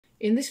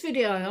In this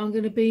video I'm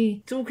going to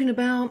be talking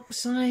about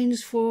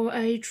signs for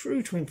a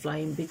true twin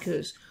flame,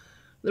 because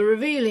the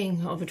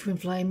revealing of a twin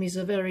flame is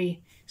a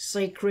very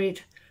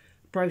sacred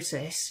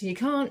process. You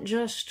can't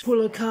just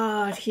pull a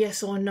card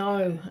yes or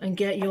no and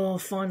get your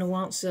final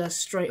answer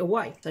straight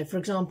away. So for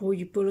example,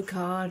 you pull a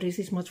card, is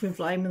this my twin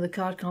flame, and the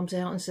card comes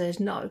out and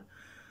says no.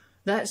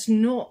 That's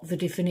not the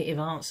definitive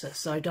answer,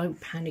 so don't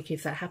panic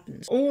if that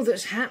happens. All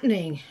that's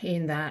happening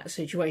in that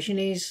situation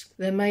is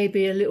there may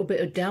be a little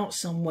bit of doubt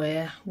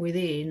somewhere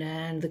within,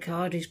 and the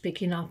card is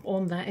picking up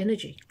on that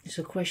energy. It's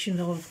a question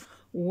of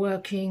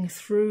working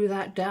through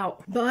that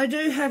doubt. But I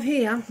do have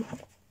here,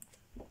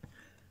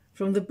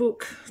 from the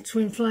book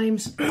Twin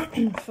Flames,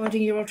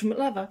 Finding Your Ultimate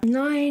Lover,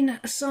 9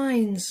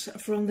 signs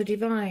from the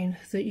divine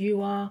that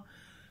you are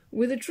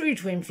with a true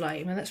twin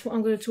flame, and that's what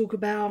I'm going to talk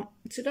about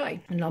today.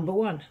 Number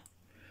 1.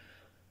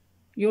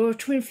 Your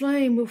twin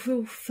flame will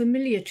feel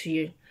familiar to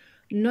you.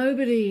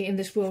 Nobody in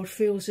this world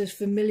feels as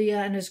familiar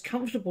and as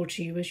comfortable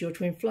to you as your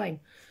twin flame.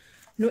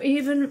 Not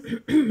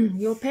even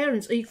your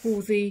parents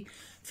equal the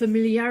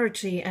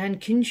familiarity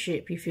and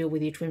kinship you feel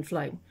with your twin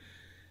flame.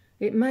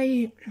 It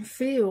may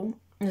feel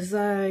as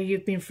though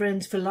you've been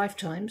friends for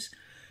lifetimes,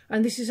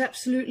 and this is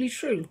absolutely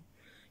true.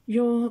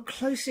 Your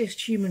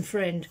closest human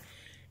friend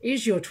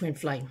is your twin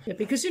flame.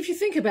 Because if you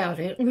think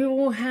about it, we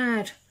all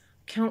had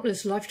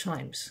countless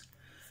lifetimes.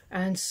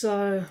 And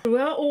so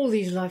throughout all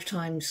these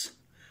lifetimes,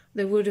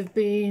 there would have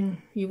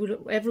been,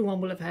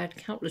 everyone will have had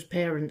countless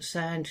parents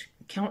and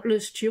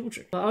countless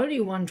children, but only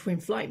one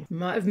twin flame.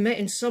 Might have met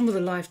in some of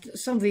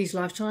these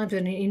lifetimes,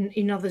 and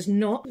in others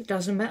not. It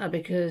doesn't matter,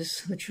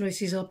 because the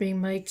choices are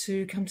being made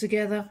to come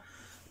together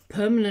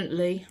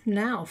permanently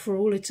now for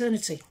all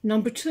eternity.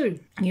 Number 2,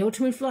 your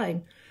twin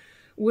flame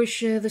will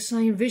share the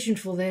same vision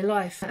for their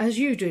life as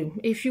you do.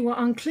 If you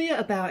are unclear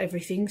about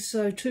everything,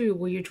 so too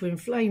will your twin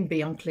flame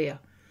be unclear.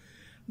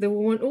 They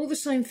will want all the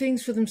same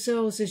things for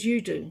themselves as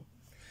you do.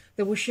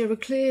 They will share a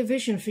clear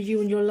vision for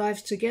you and your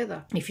lives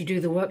together, if you do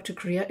the work to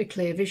create a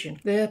clear vision.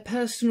 Their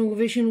personal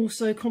vision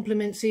also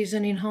complements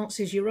and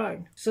enhances your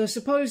own. So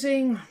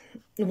supposing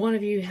one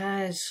of you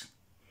has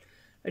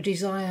a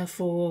desire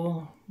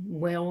for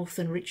wealth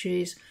and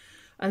riches,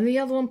 and the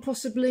other one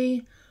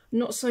possibly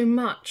not so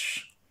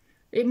much.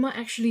 It might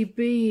actually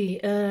be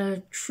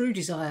a true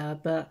desire,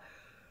 but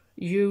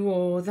you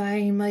or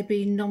they may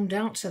be numbed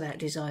out to that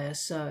desire.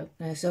 So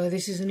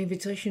this is an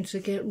invitation to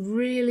get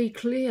really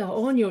clear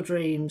on your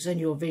dreams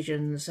and your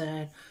visions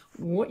and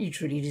what you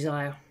truly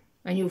desire.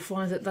 And you'll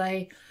find that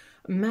they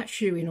match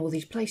you in all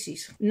these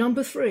places.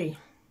 Number 3,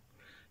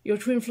 your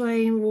twin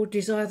flame will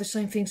desire the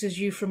same things as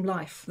you from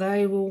life.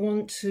 They will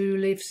want to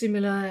live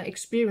similar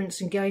experience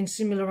and gain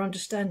similar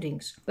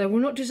understandings. They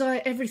will not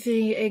desire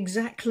everything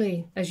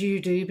exactly as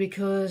you do,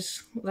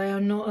 because they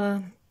are not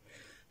a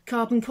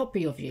carbon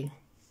copy of you.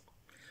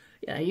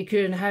 Yeah, you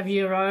can have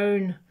your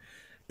own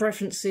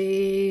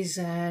preferences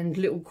and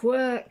little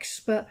quirks,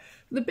 but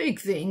the big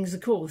things, the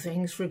core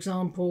things, for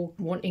example,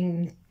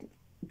 wanting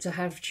to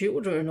have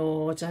children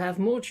or to have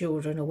more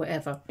children or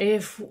whatever.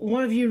 If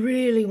one of you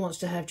really wants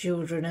to have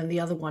children and the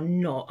other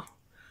one not,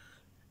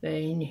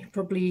 then you're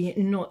probably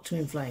not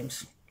twin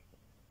flames.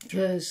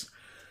 Because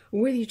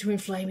with your twin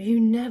flame, you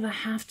never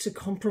have to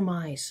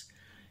compromise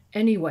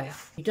anywhere.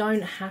 You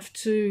don't have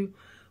to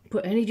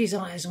put any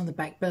desires on the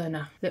back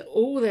burner. They're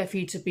all there for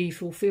you to be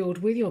fulfilled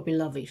with your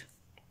beloved.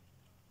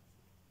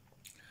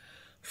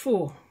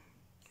 4,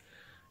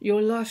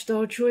 your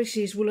lifestyle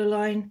choices will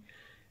align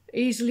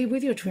easily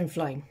with your twin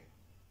flame.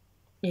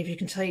 If you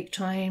can take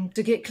time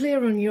to get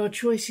clear on your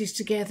choices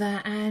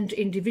together and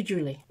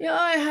individually. Yeah,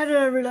 I had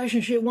a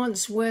relationship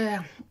once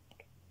where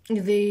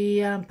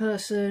the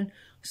person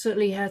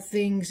certainly had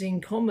things in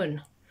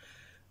common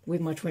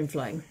with my twin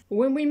flame.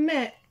 When we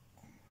met,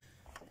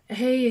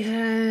 he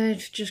had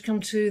just come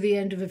to the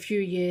end of a few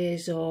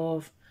years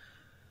of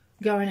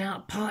going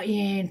out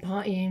partying,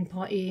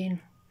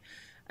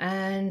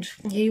 and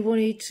he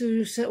wanted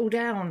to settle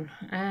down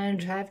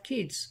and have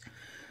kids.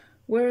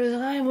 Whereas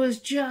I was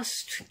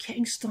just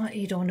getting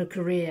started on a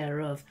career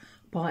of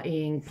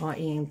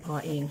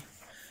partying.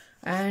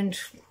 And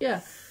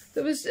yeah,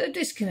 there was a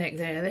disconnect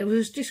there. There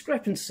was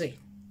discrepancy.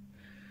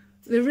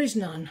 There is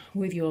none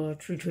with your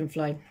true twin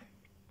flame.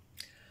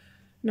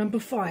 Number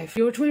 5,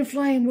 your twin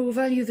flame will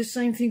value the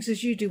same things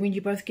as you do when you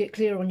both get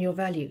clear on your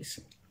values.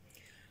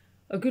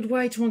 A good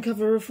way to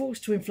uncover a false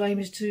twin flame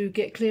is to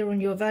get clear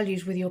on your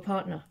values with your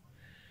partner.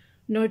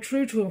 No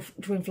true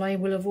twin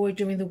flame will avoid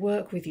doing the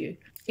work with you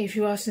if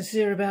you are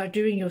sincere about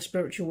doing your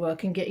spiritual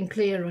work and getting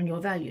clear on your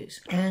values.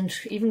 And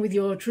even with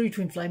your true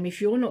twin flame,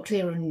 if you're not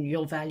clear on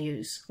your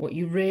values, what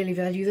you really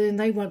value, then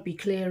they won't be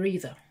clear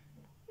either.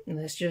 And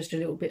there's just a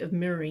little bit of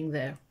mirroring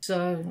there.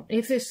 So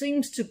if there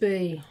seems to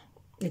be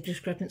a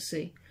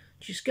discrepancy,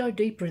 just go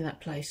deeper in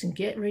that place and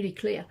get really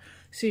clear.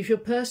 See if your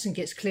person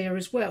gets clear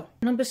as well.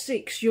 Number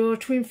 6, your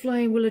twin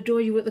flame will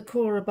adore you at the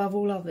core above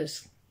all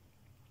others.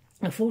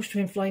 A false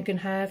twin flame can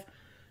have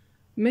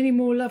many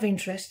more love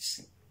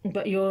interests,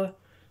 but your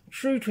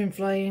true twin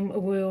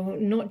flame will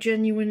not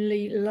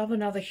genuinely love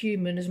another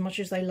human as much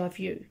as they love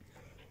you.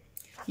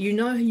 You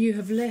know you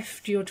have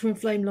left your twin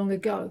flame long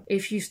ago.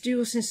 If you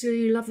still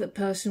sincerely love that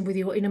person with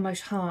your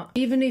innermost heart,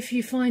 even if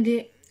you find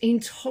it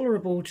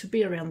intolerable to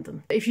be around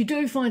them. If you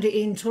do find it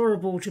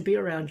intolerable to be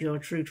around your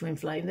true twin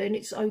flame, then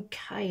it's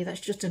okay.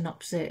 That's just an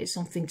upset. It's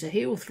something to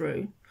heal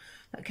through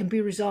that can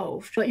be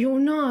resolved. But you'll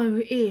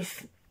know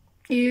if,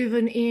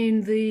 even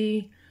in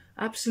the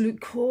absolute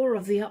core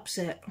of the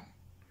upset,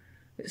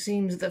 it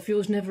seems that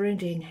feels never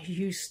ending,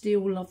 you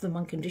still love them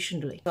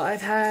unconditionally.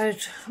 I've had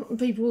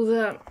people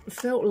that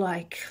felt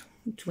like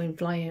a twin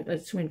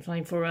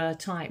flame for a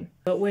time,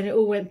 but when it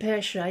all went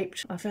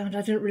pear-shaped, I found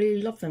I didn't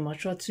really love them. I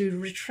tried to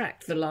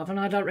retract the love, and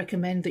I don't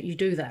recommend that you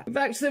do that. In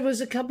fact, there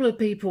was a couple of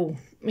people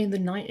in the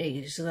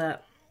 90s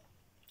that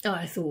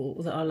I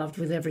thought that I loved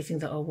with everything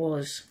that I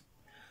was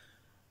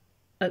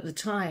at the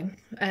time,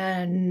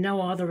 and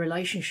no other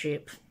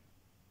relationship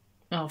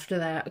after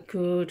that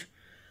could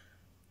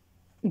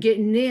get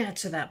near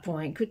to that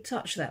point, could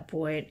touch that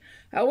point.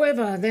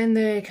 However, then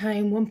there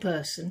came one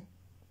person,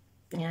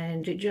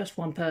 and just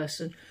one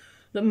person,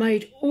 that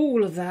made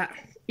all of that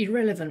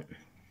irrelevant.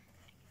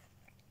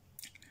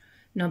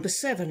 Number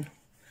 7.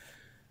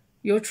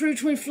 Your true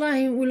twin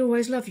flame will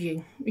always love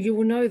you. You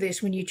will know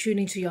this when you tune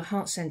into your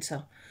heart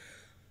centre.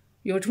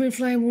 Your twin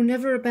flame will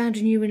never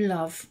abandon you in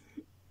love,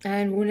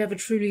 and will never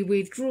truly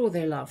withdraw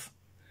their love.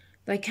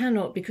 They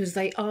cannot, because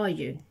they are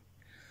you.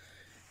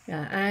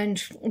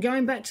 And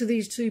going back to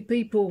these two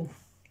people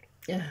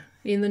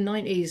in the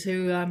 90s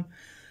who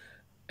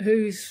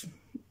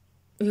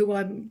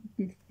I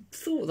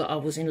thought that I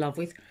was in love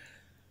with,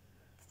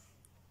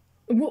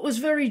 what was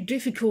very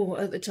difficult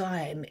at the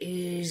time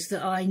is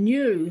that I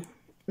knew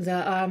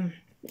that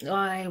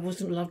I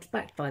wasn't loved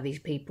back by these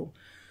people.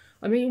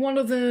 I mean, one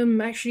of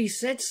them actually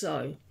said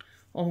so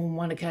on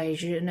one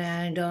occasion,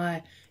 and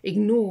I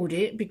ignored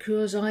it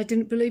because I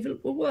didn't believe it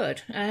a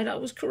word, and I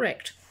was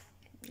correct.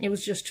 It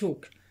was just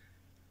talk.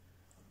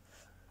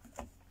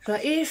 So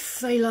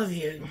if they love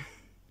you,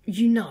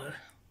 you know,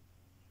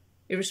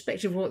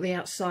 irrespective of what the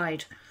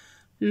outside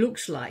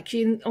looks like,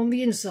 on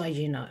the inside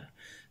you know.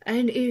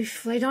 And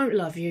if they don't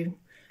love you,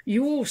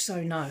 you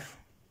also know.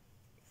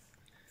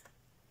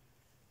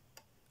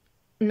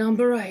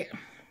 Number 8.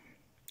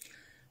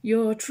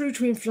 Your true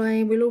twin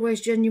flame will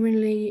always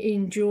genuinely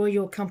enjoy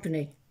your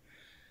company.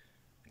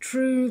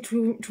 True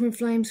twin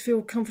flames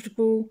feel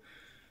comfortable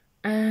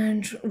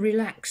and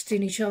relaxed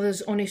in each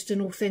other's honest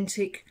and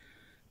authentic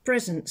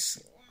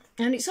presence.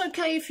 And it's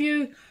okay if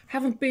you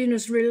haven't been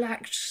as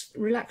relaxed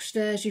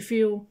as you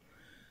feel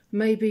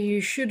maybe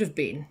you should have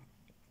been,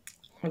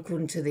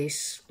 according to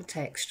this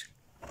text.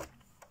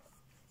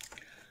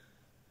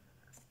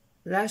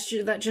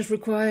 That just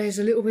requires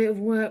a little bit of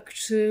work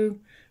to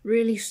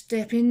really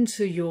step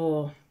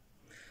fully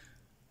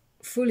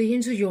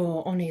into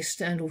your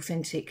honest and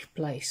authentic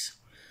place,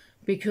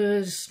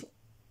 because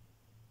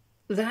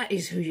that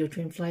is who your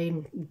twin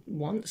flame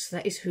wants,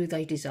 that is who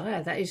they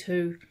desire, that is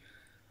who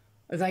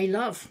they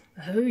love,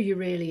 who you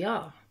really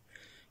are.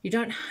 You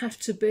don't have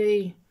to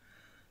be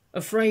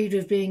afraid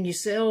of being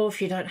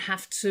yourself. You don't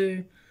have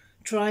to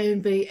try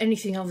and be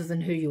anything other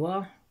than who you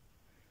are.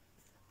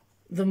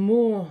 The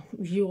more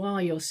you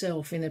are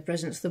yourself in their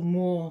presence, the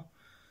more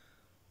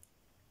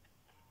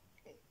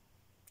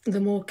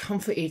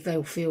comforted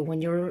they'll feel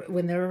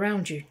when they're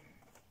around you.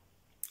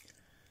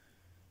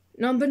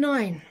 Number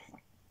 9.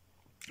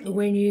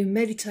 When you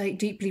meditate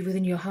deeply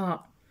within your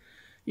heart,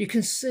 you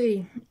can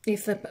see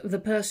if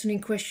the person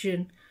in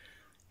question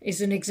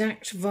is an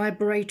exact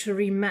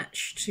vibratory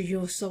match to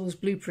your soul's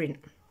blueprint.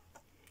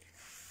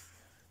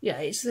 Yeah,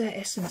 it's their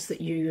essence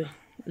that you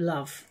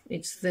love.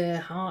 It's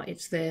their heart,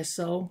 it's their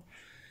soul.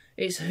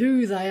 It's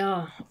who they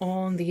are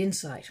on the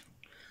inside.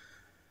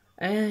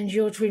 And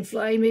your twin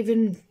flame,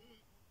 even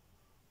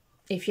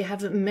if you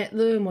haven't met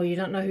them or you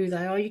don't know who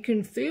they are, you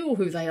can feel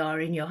who they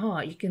are in your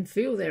heart. You can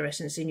feel their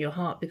essence in your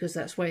heart, because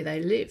that's where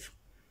they live.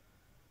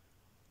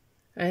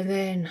 And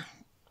then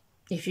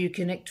if you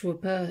connect to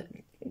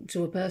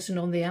a person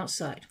on the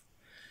outside,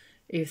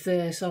 if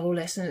their soul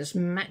essence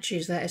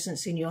matches that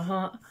essence in your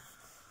heart,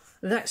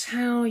 that's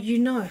how you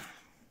know.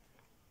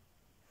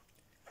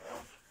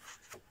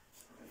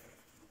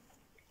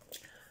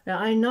 Now,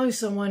 I know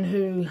someone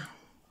who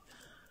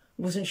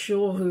wasn't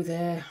sure who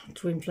their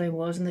twin flame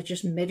was, and they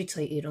just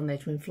meditated on their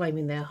twin flame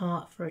in their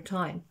heart for a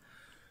time.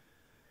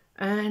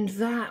 And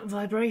that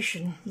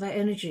vibration, that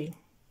energy,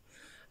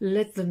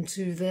 led them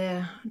to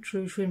their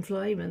true twin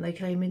flame, and they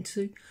came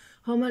into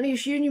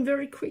harmonious union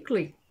very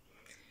quickly.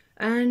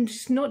 And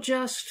it's not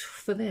just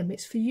for them,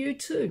 it's for you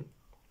too.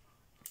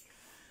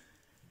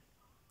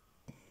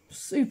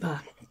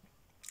 Super.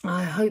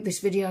 I hope this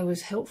video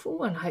was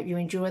helpful, and I hope you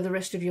enjoy the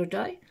rest of your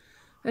day.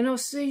 And I'll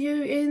see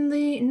you in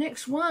the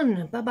next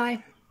one.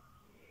 Bye-bye.